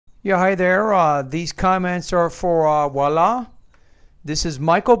Yeah, hi there. These comments are for Walaa. This is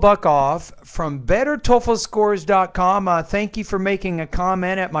Michael Buckoff from BetterTOEFLScores.com. Thank you for making a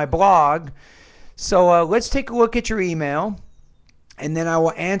comment at my blog. So let's take a look at your email, and then I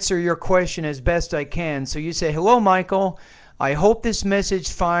will answer your question as best I can. So you say, "Hello, Michael. I hope this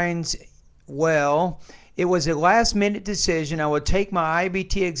message finds well. It was a last-minute decision. I will take my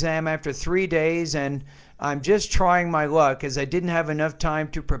IBT exam after 3 days, and I'm just trying my luck as I didn't have enough time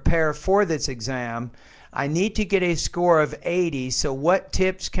to prepare for this exam. I need to get a score of 80, so what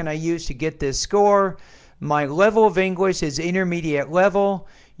tips can I use to get this score? My level of English is intermediate level.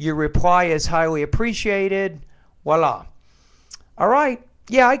 Your reply is highly appreciated. Voila." All right.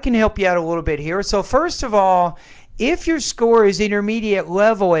 Yeah, I can help you out a little bit here. So first of all, if your score is intermediate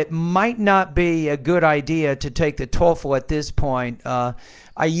level, it might not be a good idea to take the TOEFL at this point.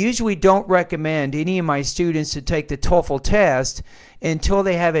 I usually don't recommend any of my students to take the TOEFL test until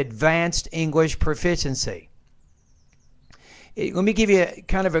they have advanced English proficiency. Let me give you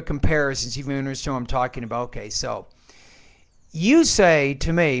kind of a comparison, see if you understand what I'm talking about. Okay, so you say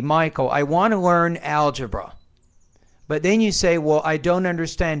to me, "Michael, I want to learn algebra." But then you say, "Well, I don't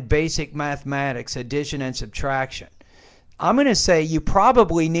understand basic mathematics, addition and subtraction." I'm going to say you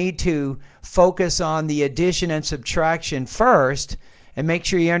probably need to focus on the addition and subtraction first and make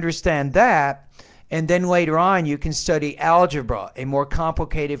sure you understand that. And then later on, you can study algebra, a more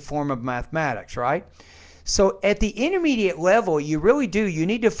complicated form of mathematics, right? So at the intermediate level, you really do. You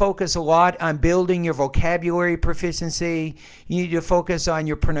need to focus a lot on building your vocabulary proficiency. You need to focus on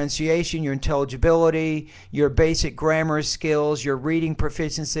your pronunciation, your intelligibility, your basic grammar skills, your reading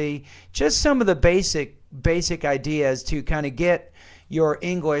proficiency, just some of the basic ideas to kind of get your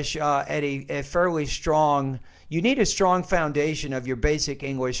English at a fairly strong. You need a strong foundation of your basic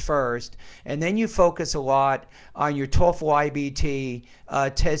English first, and then you focus a lot on your TOEFL IBT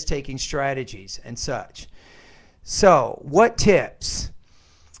test-taking strategies and such. So, what tips?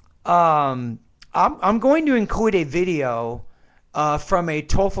 I'm going to include a video from a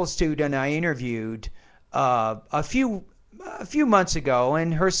TOEFL student I interviewed a few months ago,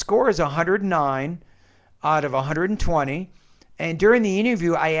 and her score is 109 out of 120. And during the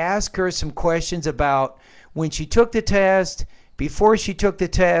interview, I asked her some questions about when she took the test, before she took the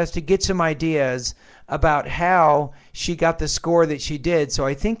test, to get some ideas about how she got the score that she did. So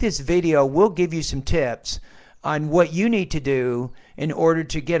I think this video will give you some tips on what you need to do in order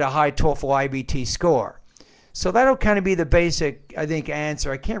to get a high TOEFL IBT score. So that'll kind of be the basic, I think,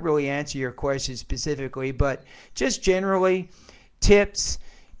 answer. I can't really answer your question specifically, but just generally, tips.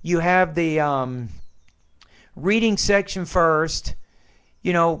 You have the reading section first.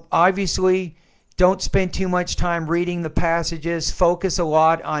 You know, obviously, don't spend too much time reading the passages. Focus a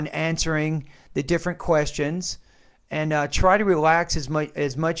lot on answering the different questions, and try to relax as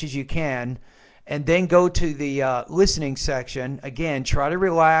much as you can. And then go to the listening section. Again, try to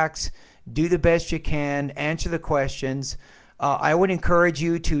relax, do the best you can, answer the questions. I would encourage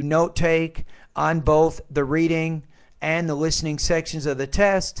you to note take on both the reading and the listening sections of the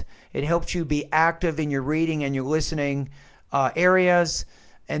test. It helps you be active in your reading and your listening areas.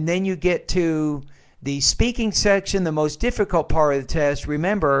 And then you get to the speaking section, the most difficult part of the test.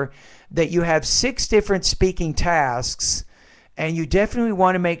 Remember that you have 6 different speaking tasks, and you definitely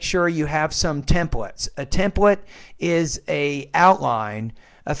want to make sure you have some templates. A template is an outline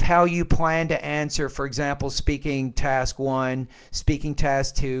of how you plan to answer, for example, speaking task 1, speaking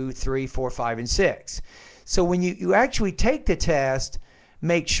task 2, 3, 4, 5, and 6. So when you actually take the test,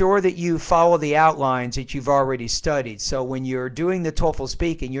 make sure that you follow the outlines that you've already studied. So when you're doing the TOEFL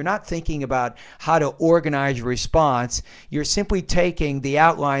speaking, you're not thinking about how to organize your response. You're simply taking the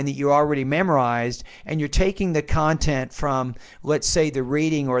outline that you already memorized, and you're taking the content from, let's say, the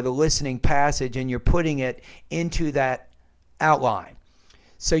reading or the listening passage, and you're putting it into that outline.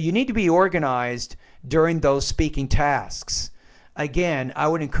 So you need to be organized during those speaking tasks. Again, I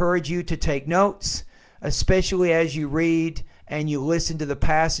would encourage you to take notes, especially as you read and you listen to the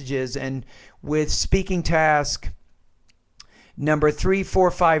passages. And with speaking task number 3,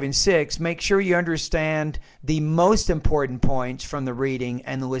 4, 5, and 6, make sure you understand the most important points from the reading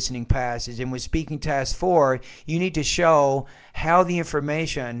and the listening passage. And with speaking task 4, you need to show how the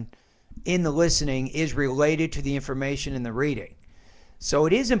information in the listening is related to the information in the reading. So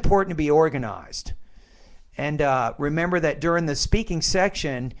it is important to be organized. And remember that during the speaking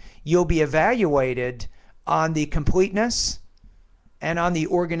section, you'll be evaluated on the completeness and on the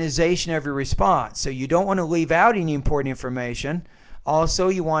organization of your response. So you don't want to leave out any important information. Also,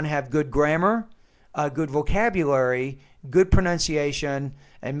 you want to have good grammar, good vocabulary, good pronunciation,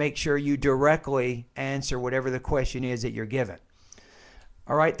 and make sure you directly answer whatever the question is that you're given.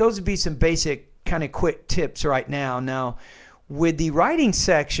 All right, those would be some basic kind of quick tips right now. Now, with the writing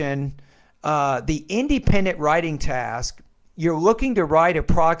section, the independent writing task, you're looking to write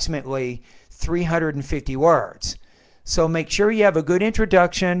approximately 350 words. So make sure you have a good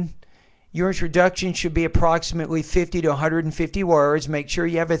introduction. Your introduction should be approximately 50 to 150 words. Make sure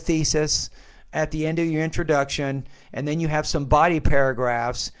you have a thesis at the end of your introduction, and then you have some body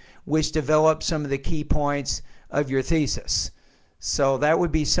paragraphs which develop some of the key points of your thesis. So that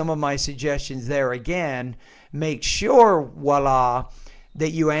would be some of my suggestions there. Again, make sure, voila,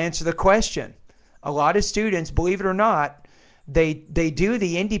 that you answer the question. A lot of students, believe it or not, they do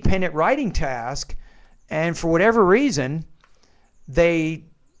the independent writing task, and for whatever reason, they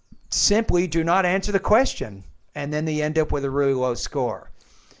simply do not answer the question, and then they end up with a really low score.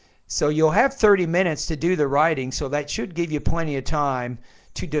 So you'll have 30 minutes to do the writing, so that should give you plenty of time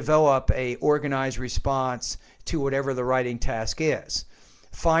to develop a organized response to whatever the writing task is.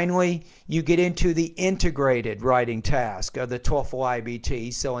 Finally, you get into the integrated writing task of the TOEFL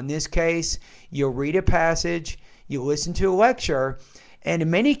IBT. So in this case, you'll read a passage, you listen to a lecture, and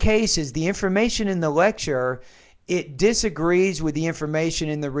in many cases, the information in the lecture, it disagrees with the information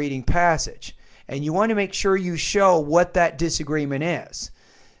in the reading passage. And you want to make sure you show what that disagreement is.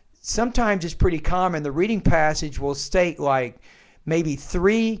 Sometimes it's pretty common. The reading passage will state like maybe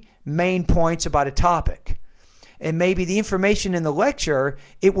 3 main points about a topic. And maybe the information in the lecture,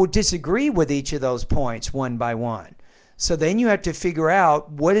 it will disagree with each of those points one by one. So then you have to figure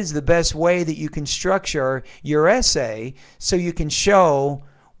out what is the best way that you can structure your essay so you can show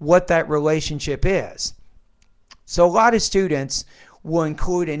what that relationship is. So a lot of students will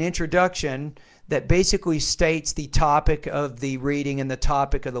include an introduction that basically states the topic of the reading and the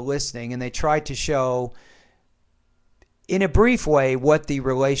topic of the listening, and they try to show in a brief way what the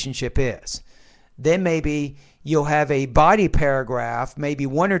relationship is. Then maybe you'll have a body paragraph, maybe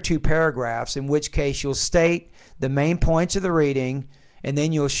 1 or 2 paragraphs, in which case you'll state the main points of the reading, and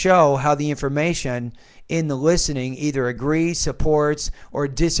then you'll show how the information in the listening either agrees, supports, or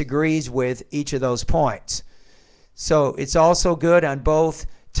disagrees with each of those points. So it's also good on both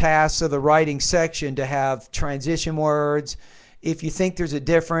tasks of the writing section to have transition words. If you think there's a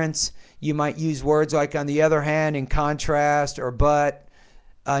difference, you might use words like on the other hand, in contrast, or but,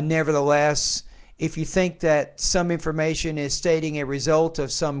 nevertheless. If you think that some information is stating a result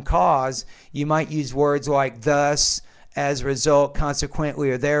of some cause, you might use words like thus, as a result,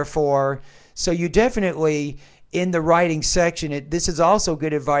 consequently, or therefore. So you definitely, in the writing section, this is also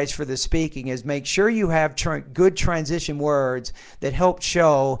good advice for the speaking, is make sure you have good transition words that help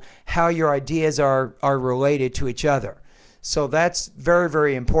show how your ideas are related to each other. So that's very,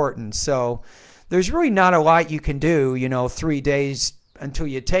 very important. So there's really not a lot you can do, 3 days until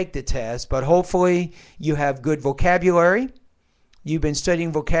you take the test, but hopefully you have good vocabulary. You've been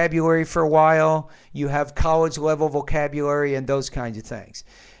studying vocabulary for a while. You have college level vocabulary and those kinds of things.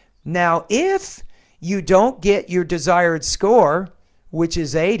 Now, if you don't get your desired score, which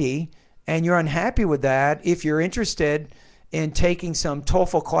is 80, and you're unhappy with that, if you're interested in taking some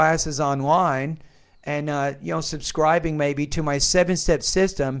TOEFL classes online and subscribing maybe to my 7-step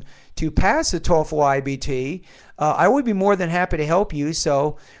system to pass the TOEFL IBT, I would be more than happy to help you.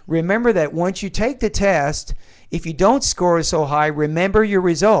 So remember that once you take the test, if you don't score so high, remember your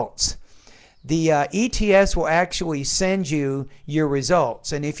results. The ETS will actually send you your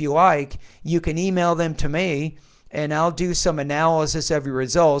results, and if you like, you can email them to me, and I'll do some analysis of your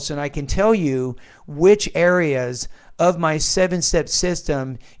results, and I can tell you which areas of my 7-step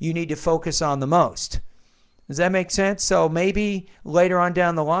system you need to focus on the most. Does that make sense? So maybe later on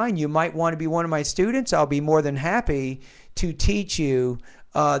down the line, you might want to be one of my students. I'll be more than happy to teach you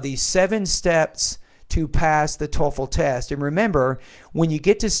the 7 steps to pass the TOEFL test. And remember, when you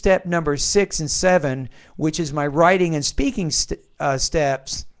get to step number 6 and 7, which is my writing and speaking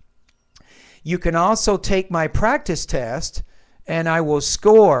steps, you can also take my practice test, and I will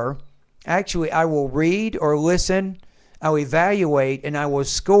score. Actually, I will read or listen, I'll evaluate, and I will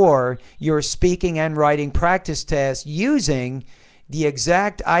score your speaking and writing practice test using the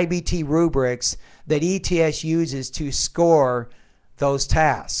exact IBT rubrics that ETS uses to score those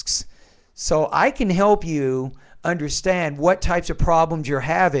tasks. So I can help you understand what types of problems you're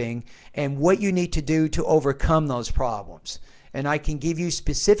having and what you need to do to overcome those problems. And I can give you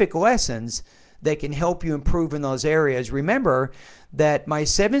specific lessons that can help you improve in those areas. Remember that my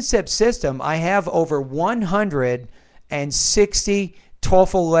 7-step system, I have over 160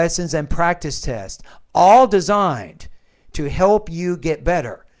 TOEFL lessons and practice tests, all designed to help you get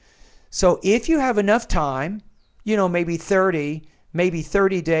better. So if you have enough time, maybe 30, maybe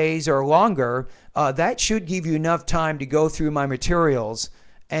 30 days or longer, that should give you enough time to go through my materials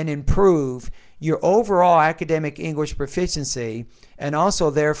and improve your overall academic English proficiency, and also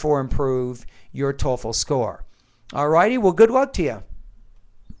therefore improve your TOEFL score. Alrighty, well, good luck to you.